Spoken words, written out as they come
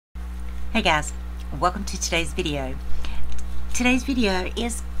Hey guys, welcome to today's video. Today's video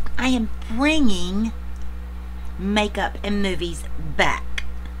is I am bringing makeup and movies back,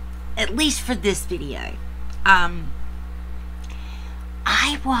 at least for this video. I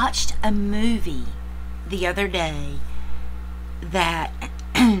watched a movie the other day that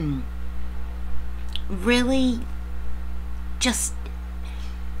really just,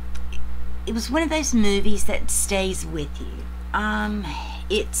 it was one of those movies that stays with you.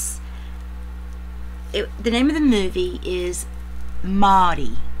 The name of the movie is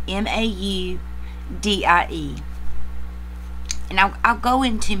Maudie, Maudie, and I'll go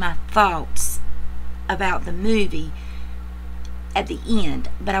into my thoughts about the movie at the end,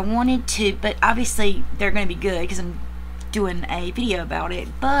 but but obviously they're going to be good because I'm doing a video about it,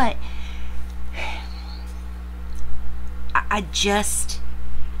 but I just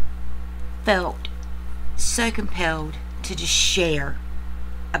felt so compelled to just share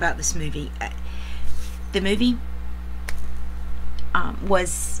about this movie. The movie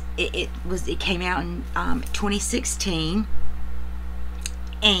it came out in 2016,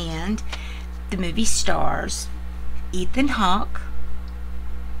 and the movie stars Ethan Hawke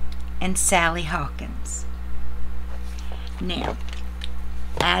and Sally Hawkins. Now,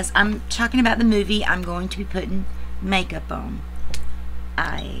 as I'm talking about the movie, I'm going to be putting makeup on.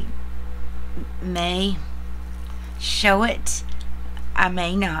 I may show it, I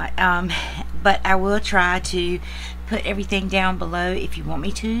may not, but I will try to put everything down below if you want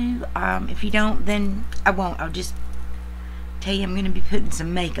me to. If you don't, then I won't. I'll just tell you I'm going to be putting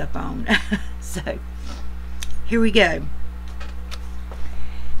some makeup on. So, here we go.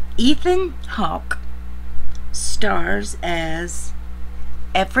 Ethan Hawke stars as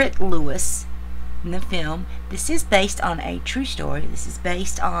Everett Lewis in the film. This is based on a true story. This is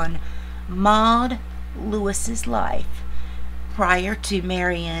based on Maude Lewis's life. Prior to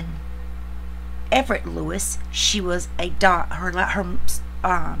marrying Everett Lewis, she was her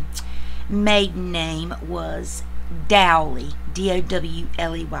maiden name was Dowley,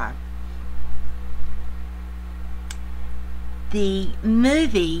 D-O-W-L-E-Y. The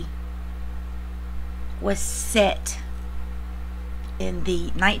movie was set in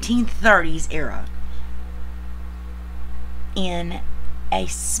the 1930s era in a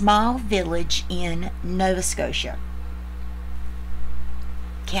small village in Nova Scotia,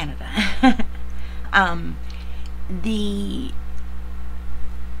 Canada. The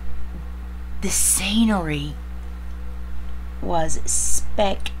scenery was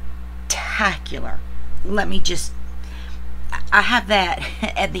spectacular. I have that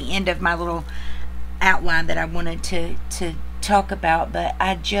at the end of my little outline that I wanted to talk about, but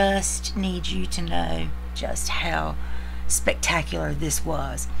I just need you to know just how spectacular this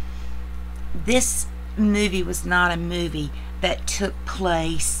was. This movie was not a movie that took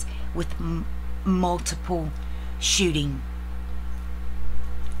place with multiple shooting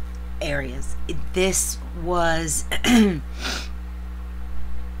areas. This was a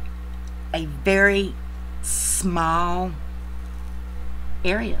very small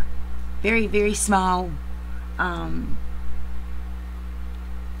area, very small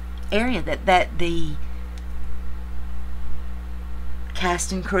area that the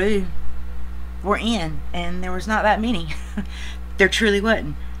cast and crew were in, and there was not that many. There truly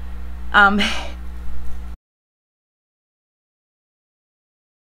wasn't.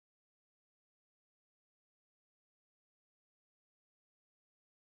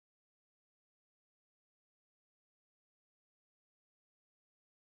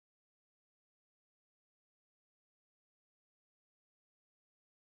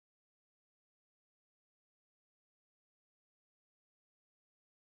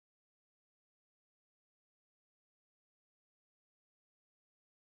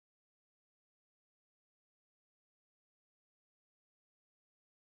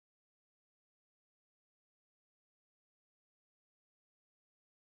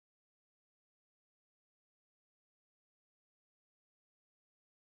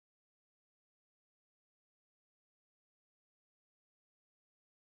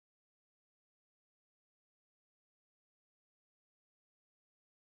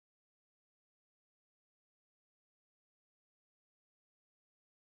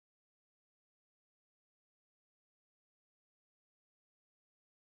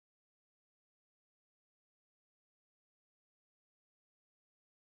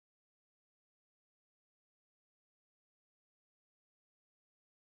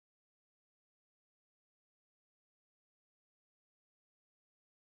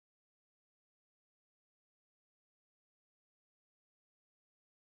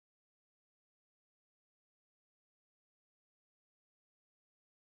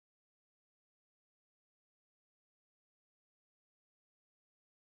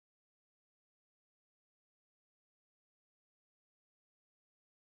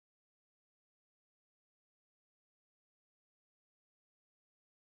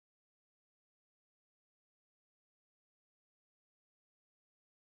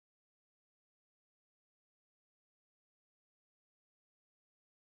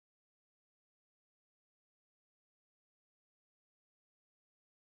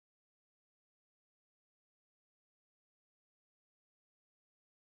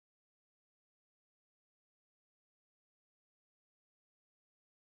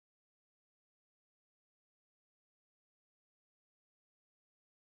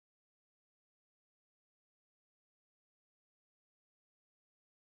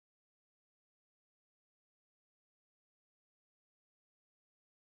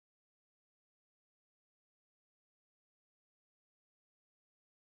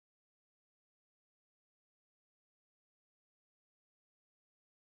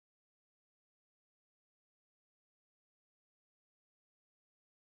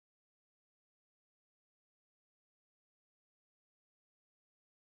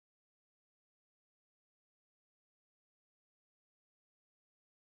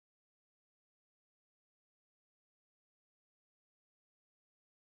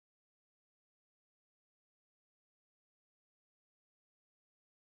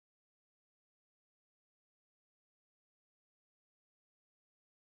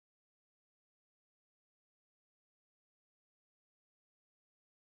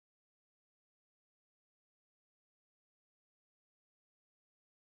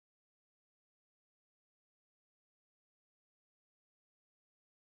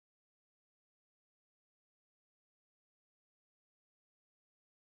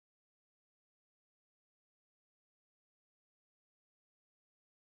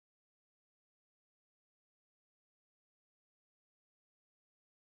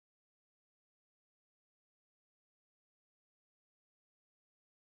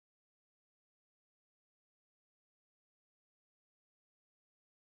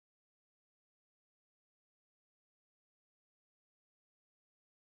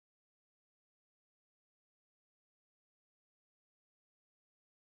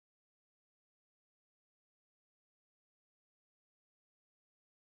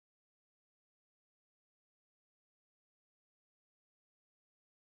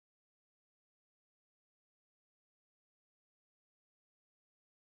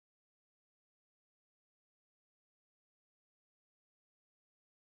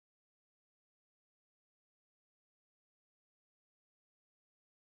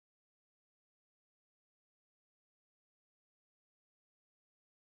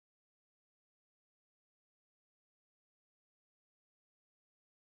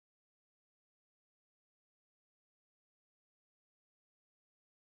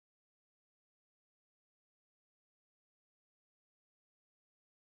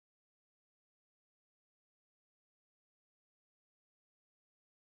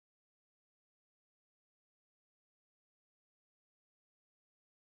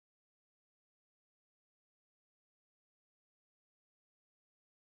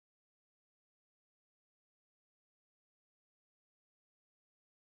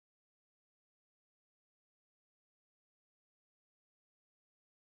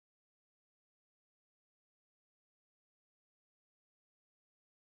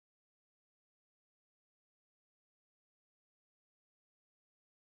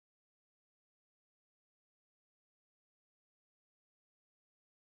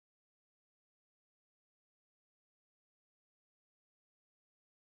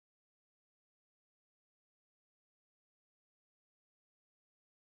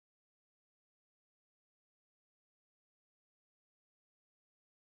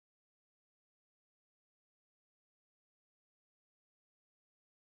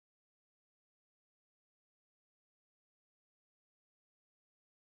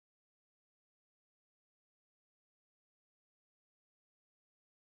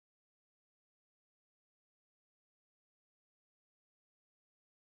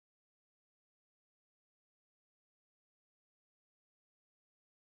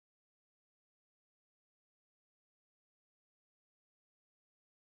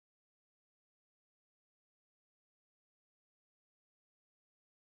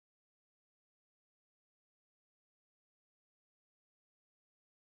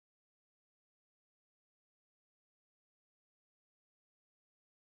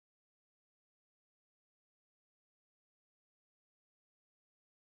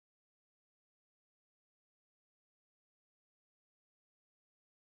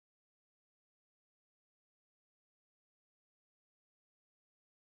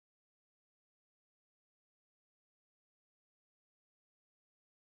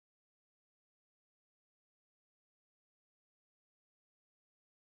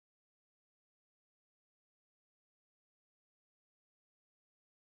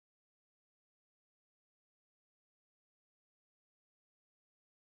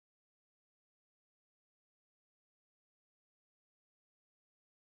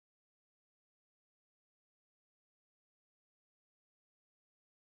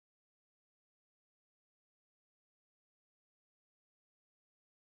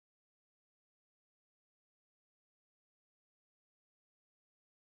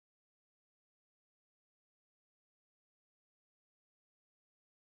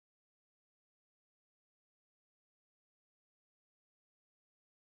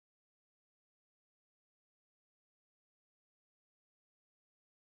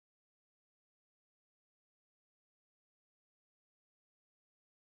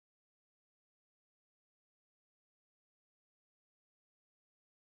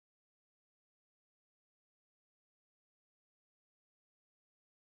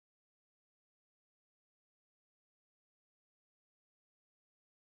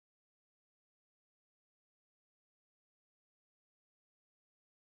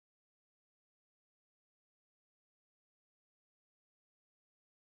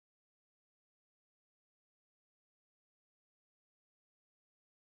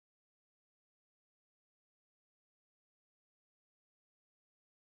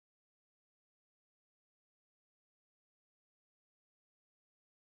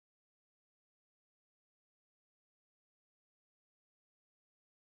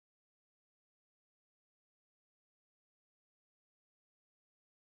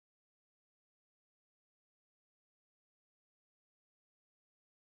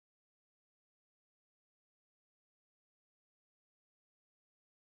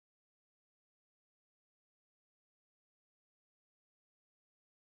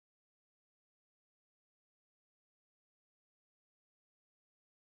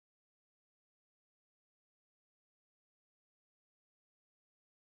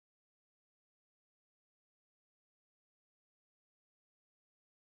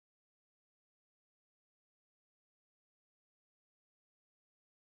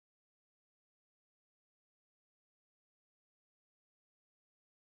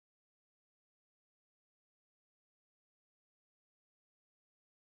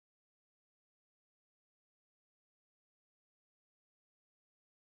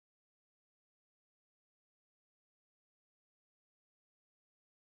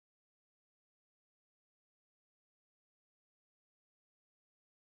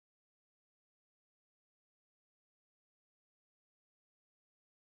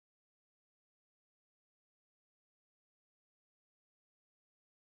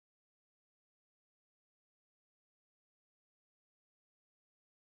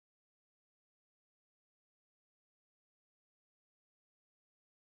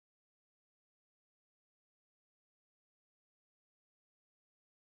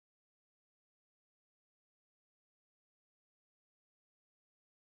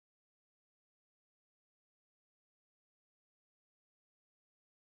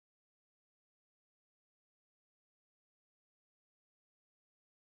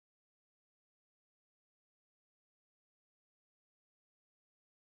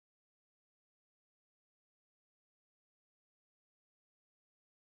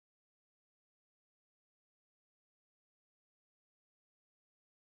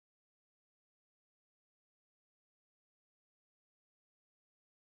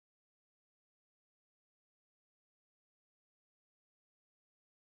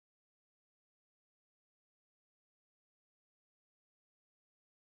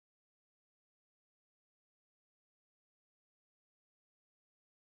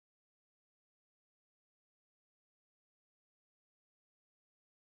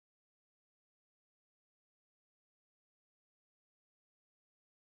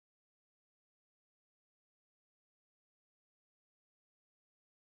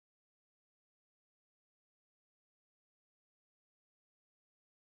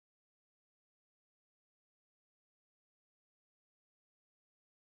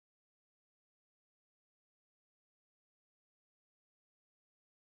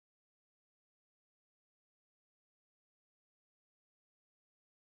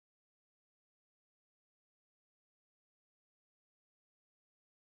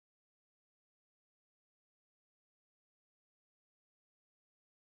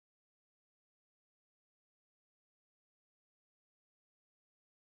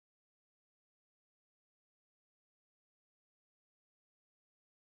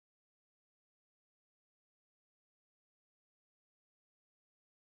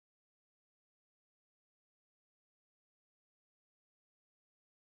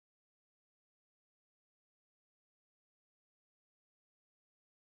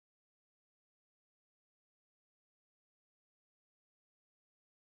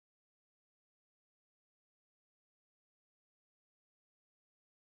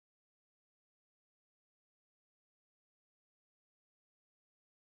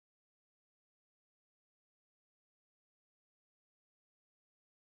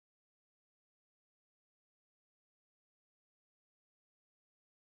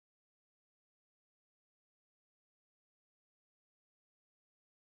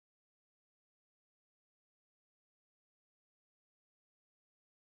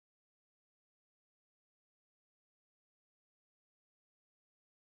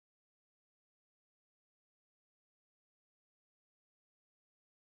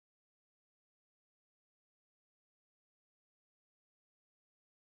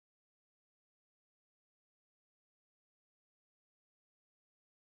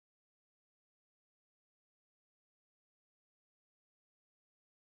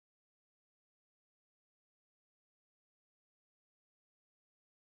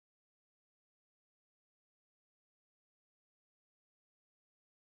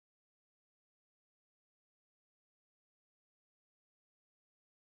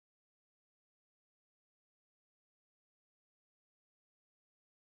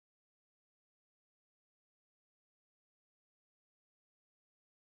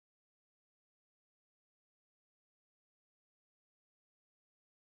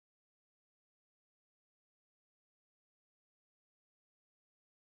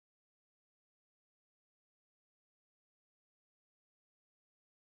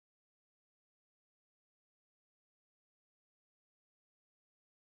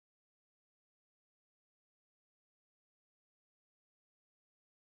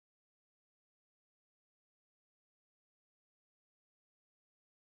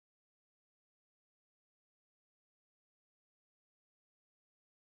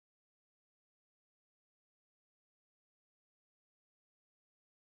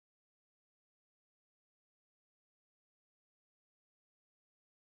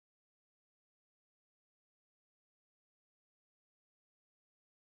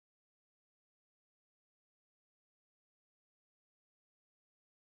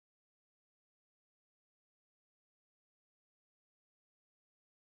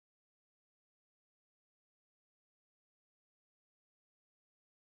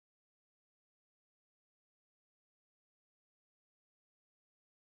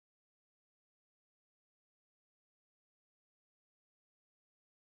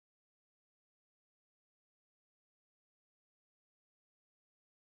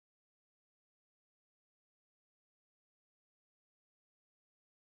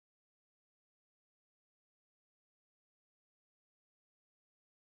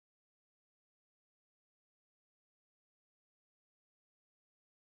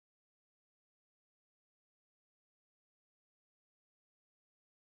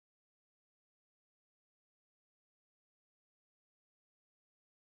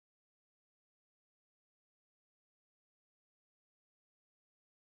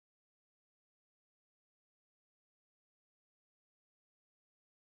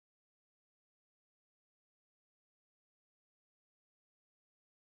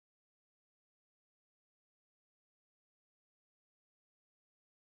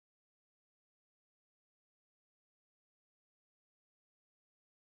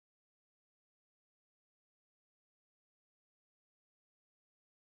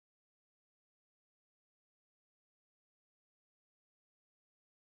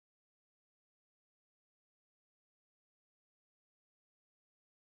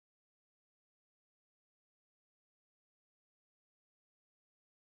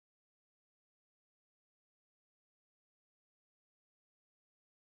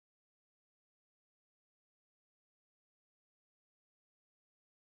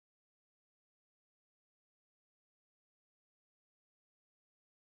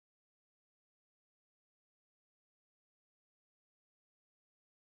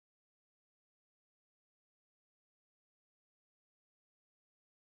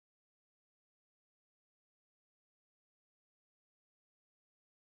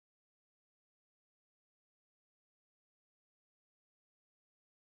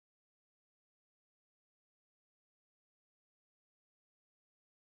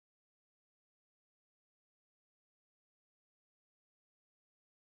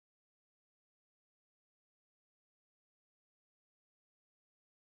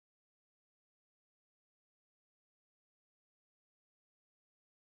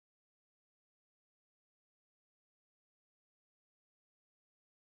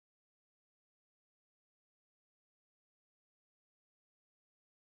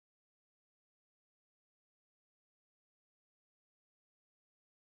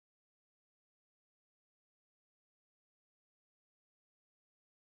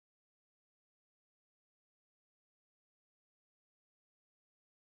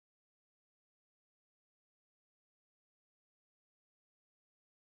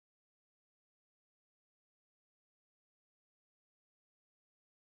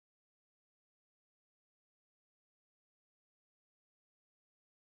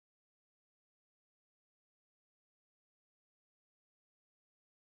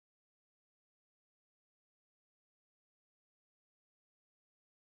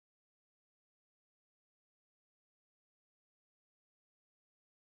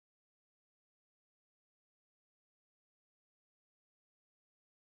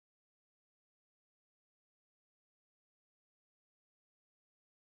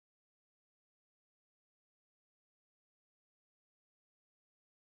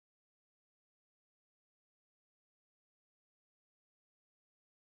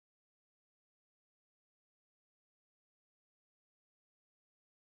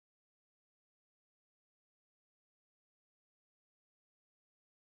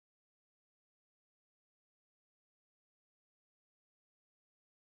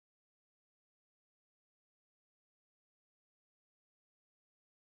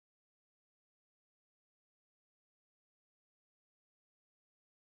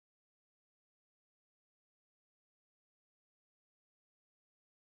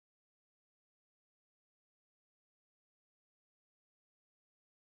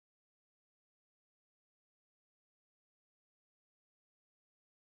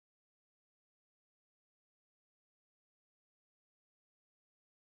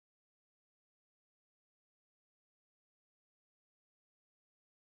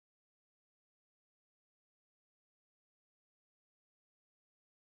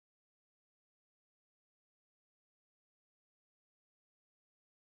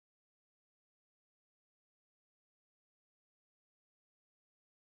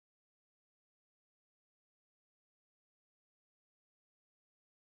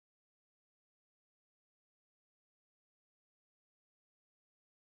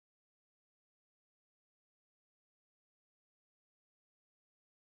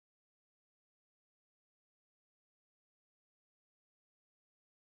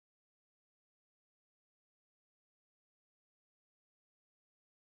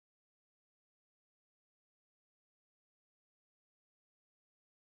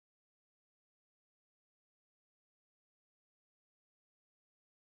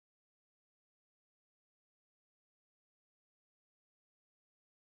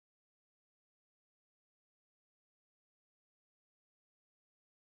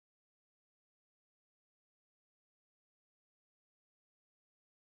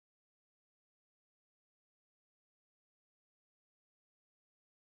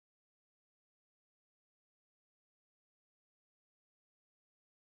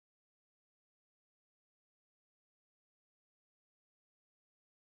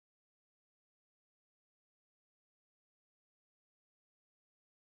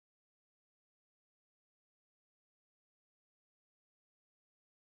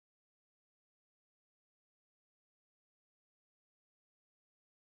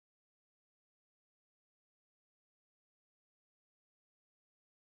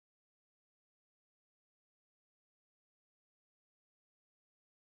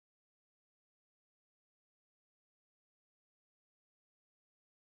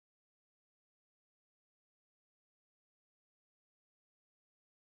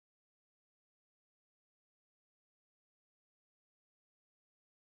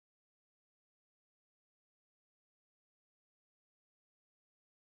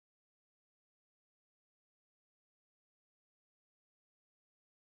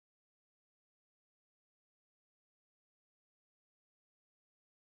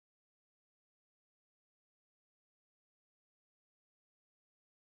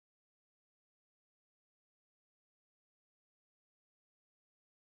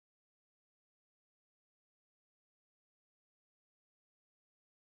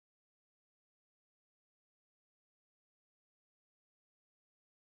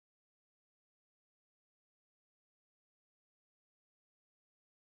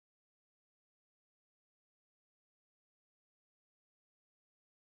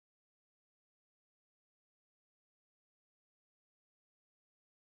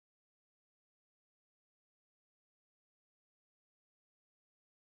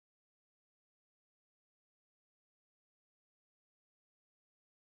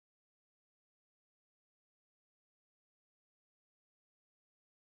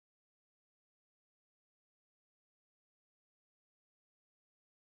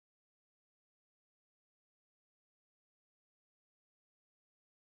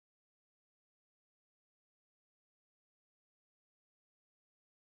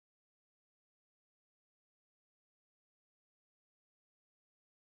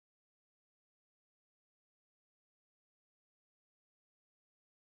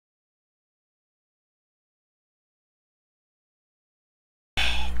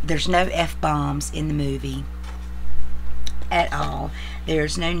 There's no F-bombs in the movie at all.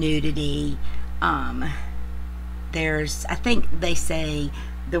 There's no nudity. There's, I think they say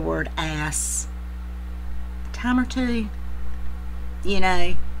the word ass a time or two. You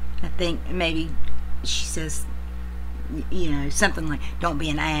know, I think maybe she says, you know, something like, don't be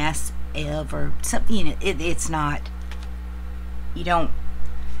an ass, Ev, or something. You know, it's not, you don't,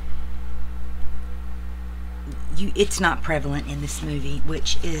 it's not prevalent in this movie,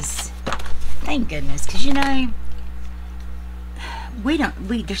 which is, thank goodness, because, you know,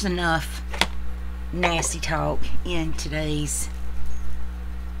 there's enough nasty talk in today's,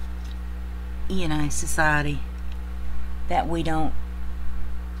 you know, society that we don't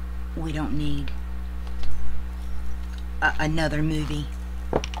need another movie,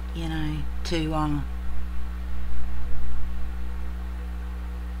 you know, to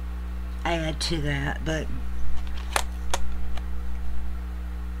add to that. But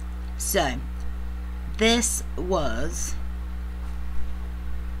so this was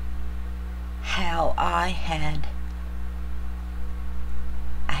how I had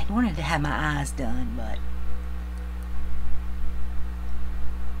wanted to have my eyes done, but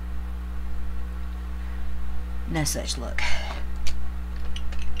no such luck.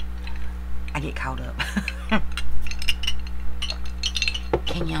 I get caught up.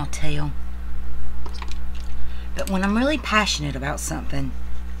 Can y'all tell? But when I'm really passionate about something,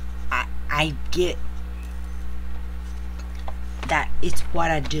 I get that it's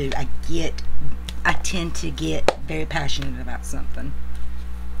what I do. I tend to get very passionate about something.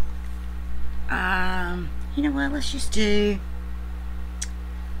 You know what? Let's just do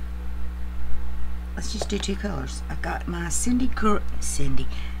 2 colors. I've got my Sydney Grace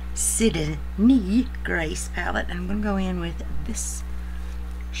palette, and I'm going to go in with this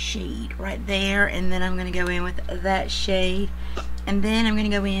shade right there, and then I'm going to go in with that shade, and then I'm going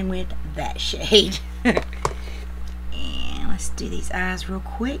to go in with that shade. And let's do these eyes real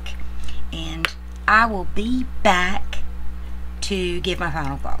quick, and I will be back to give my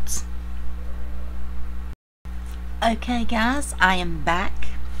final thoughts. Okay guys, I am back.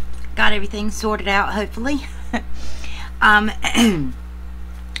 Got everything sorted out, hopefully. My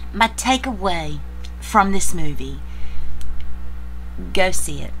takeaway from this movie: go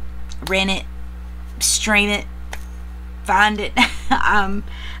see it, rent it, stream it, find it.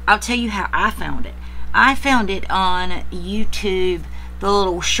 I'll tell you how I found it. I found it on YouTube, the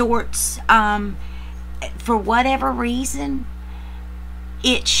little shorts. For whatever reason,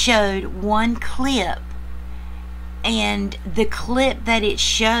 it showed one clip, and the clip that it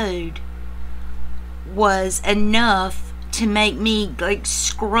showed was enough to make me like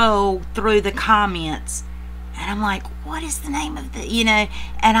scroll through the comments, and I'm like, what is the name of the, you know,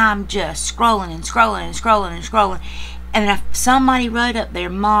 and I'm just scrolling and scrolling and scrolling and scrolling, and then somebody wrote up there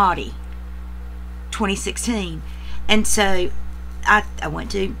Maudie 2016, and so I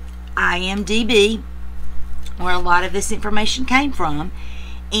went to IMDB, where a lot of this information came from,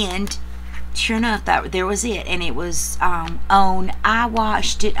 and sure enough, there was it, and it was I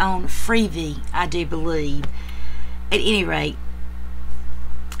watched it on Freevee, I do believe. At any rate,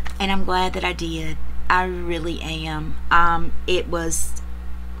 and I'm glad that I did. I really am. It was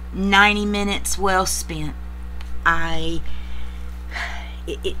 90 minutes well spent. There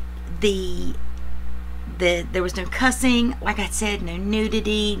was no cussing, like I said, no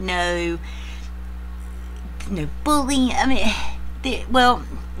nudity, no bullying. I mean, well,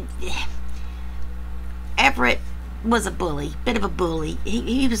 Everett was a bully, bit of a bully.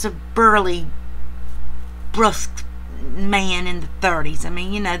 He was a burly, brusque man in the 30s. I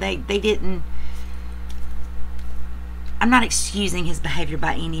mean, you know, they didn't, I'm not excusing his behavior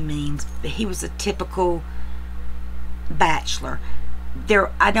by any means, but he was a typical bachelor.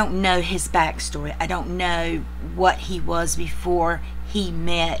 I don't know his backstory. I don't know what he was before he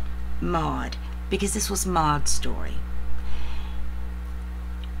met Maude, because this was Maude's story.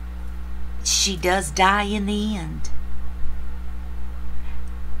 She does die in the end.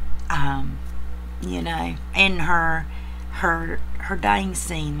 You know, and her dying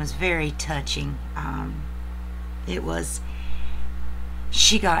scene was very touching. It was,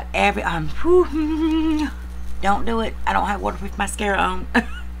 she got every, don't do it. I don't have waterproof mascara on.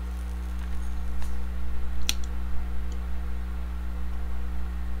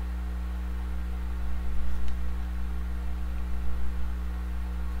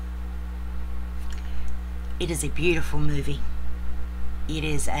 It is a beautiful movie. It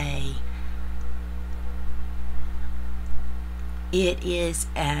is an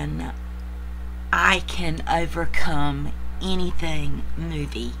I can overcome anything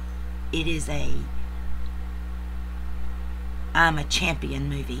movie. It is I'm a champion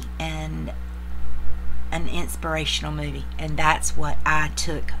movie and an inspirational movie, and that's what I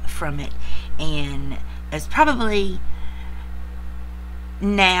took from it. And it's probably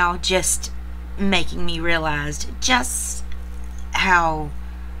now just making me realize just how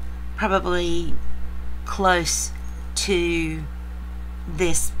probably close to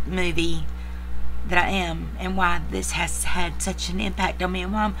this movie that I am, and why this has had such an impact on me,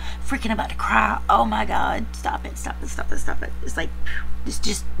 and why I'm freaking about to cry. Oh my God, stop it, stop it, stop it, stop it. It's like, it's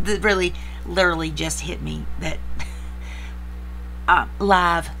just really literally just hit me that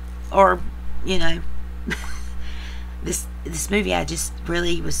live, or you know, this movie, I just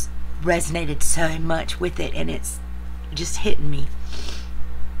really was resonated so much with it, and it's just hitting me.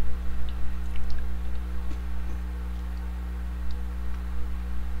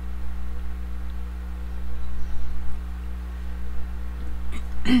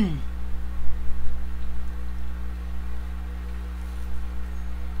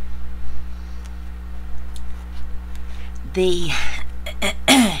 Get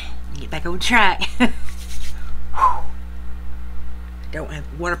back on track. I don't have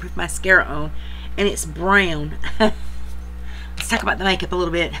waterproof mascara on, and it's brown. Let's talk about the makeup a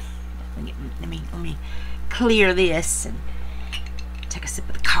little bit. Let me clear this and take a sip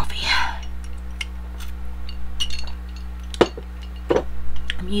of the coffee.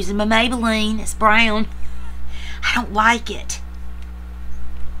 I'm using my Maybelline. It's brown. I don't like it.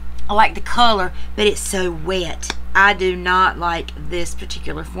 I like the color, but it's so wet. I do not like this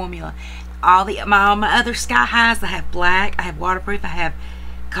particular formula. All my other Sky Highs, I have black, I have waterproof, I have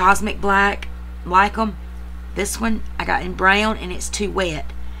cosmic black, like them. This one I got in brown, and it's too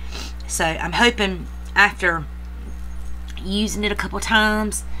wet. So I'm hoping after using it a couple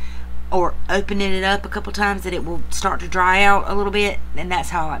times or opening it up a couple times that it will start to dry out a little bit, and that's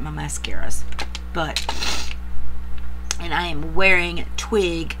how I like my mascaras. And I am wearing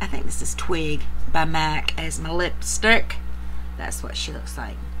Twig, I think this is Twig by MAC, as my lipstick. That's what she looks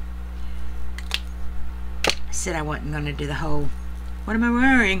like. I said I wasn't gonna do the whole what am I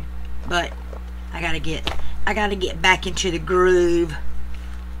wearing, but I gotta get back into the groove.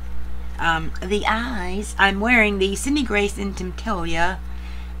 The eyes, I'm wearing the Sydney Grace in Temptalia,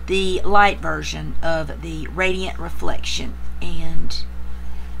 the light version of the Radiant Reflection, and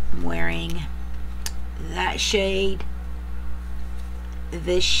I'm wearing that shade,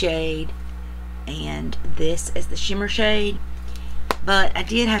 this shade, and this is the shimmer shade. But I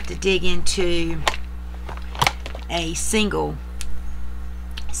did have to dig into a single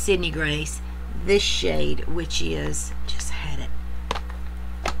Sydney Grace, this shade, which is, just had it,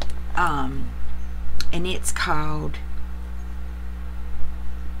 and it's called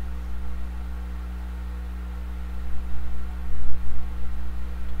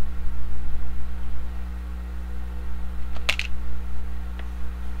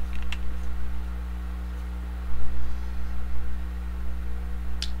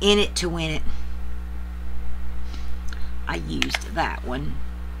In It to Win It. I used that one.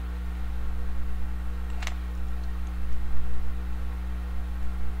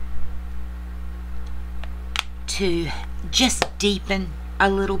 To just deepen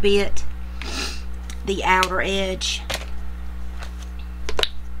a little bit the outer edge.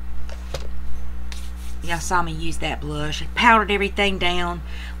 Y'all saw me use that blush. I powdered everything down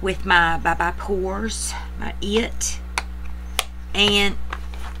with my by Pores, my It, and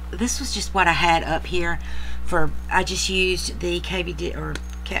this was just what I had up here for. I just used the KVD or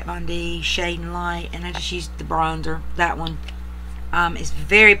Kat Von D Shade and Light, and I just used the bronzer. That one is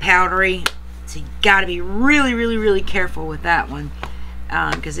very powdery, so you got to be really, really, really careful with that one,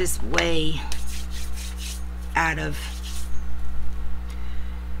 because it's way out of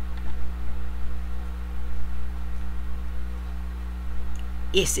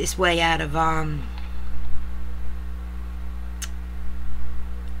it's way out of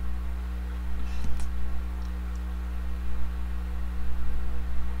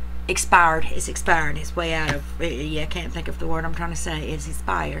expired. It's expired. It's way out of, yeah, I can't think of the word I'm trying to say. It's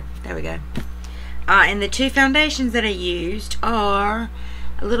expired. There we go. And the two foundations that I used are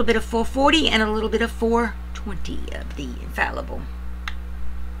a little bit of 440 and a little bit of 420 of the Infallible.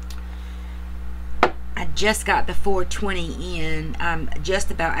 I just got the 420 in. I'm just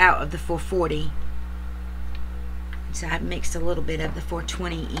about out of the 440. So I mixed a little bit of the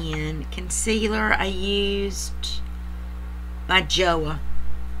 420 in. Concealer, I used my Joah.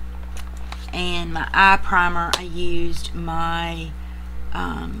 And my eye primer, I used my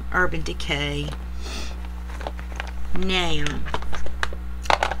Urban Decay. Now,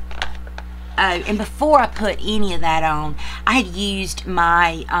 oh, and before I put any of that on, I had used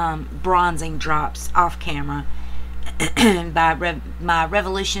my bronzing drops off camera. by my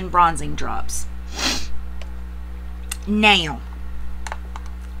Revolution bronzing drops. Now,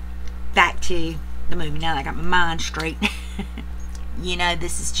 back to the movie. Now that I got my mind straight. You know,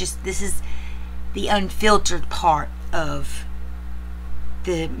 this is the unfiltered part of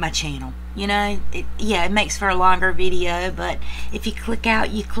my channel. You know, it makes for a longer video, but if you click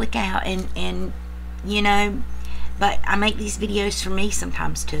out, you click out, and you know, but I make these videos for me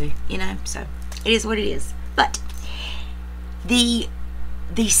sometimes too, you know, so it is what it is. But these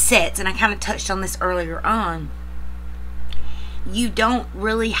sets, and I kind of touched on this earlier on, you don't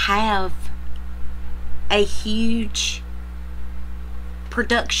really have a huge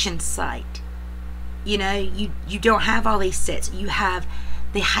production site. You know, you don't have all these sets. You have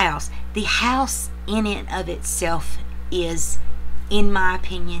the house. The house in and of itself is, in my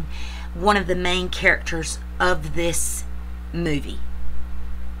opinion, one of the main characters of this movie.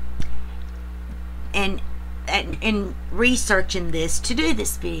 And in researching this to do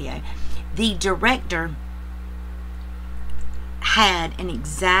this video, the director had an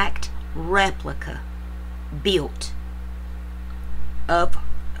exact replica built of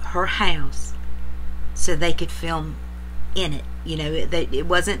her house so they could film in it. You know, it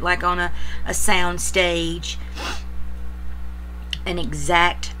wasn't like on a sound stage. An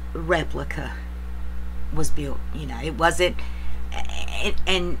exact replica was built. You know, it wasn't,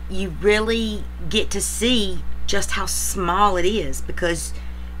 and you really get to see just how small it is, because,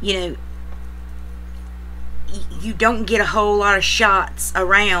 you know, you don't get a whole lot of shots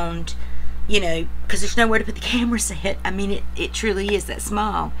around, you know, because there's nowhere to put the camera set. I mean, it truly is that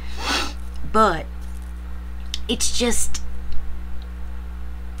small. But it's just,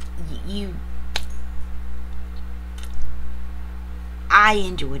 I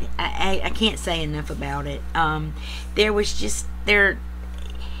enjoyed it. I can't say enough about it. There was just,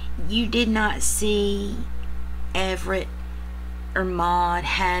 you did not see Everett or Maude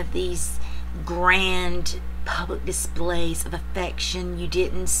have these grand public displays of affection. You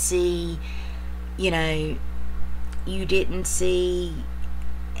didn't see, you know, you didn't see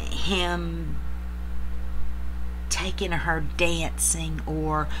him taking her dancing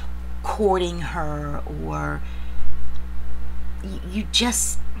or courting her, or you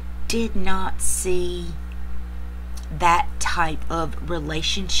just did not see that type of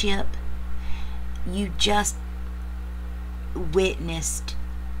relationship. You just witnessed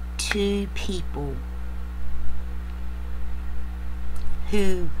two people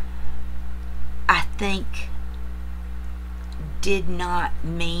who I think did not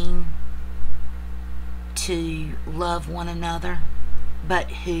mean to love one another, but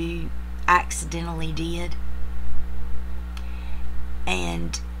who accidentally did,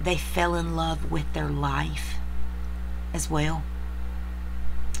 and they fell in love with their life as well,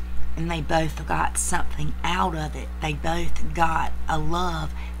 and they both got something out of it. They both got a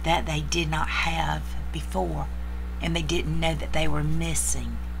love that they did not have before, and they didn't know that they were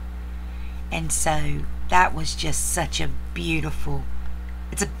missing. And so that was just such a beautiful,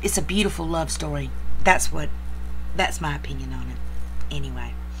 it's a beautiful love story. That's my opinion on it.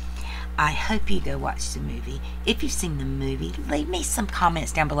 Anyway, I hope you go watch the movie. If you've seen the movie, leave me some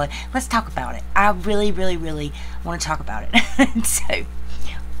comments down below. Let's talk about it. I really, really, really want to talk about it. So,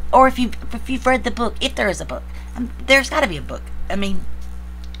 or if you've read the book, if there is a book, there's got to be a book. I mean,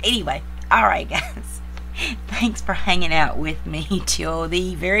 anyway, all right, guys. Thanks for hanging out with me till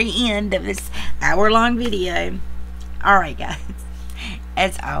the very end of this hour-long video. All right, guys.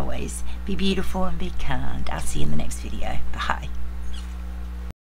 As always, be beautiful and be kind. I'll see you in the next video. Bye.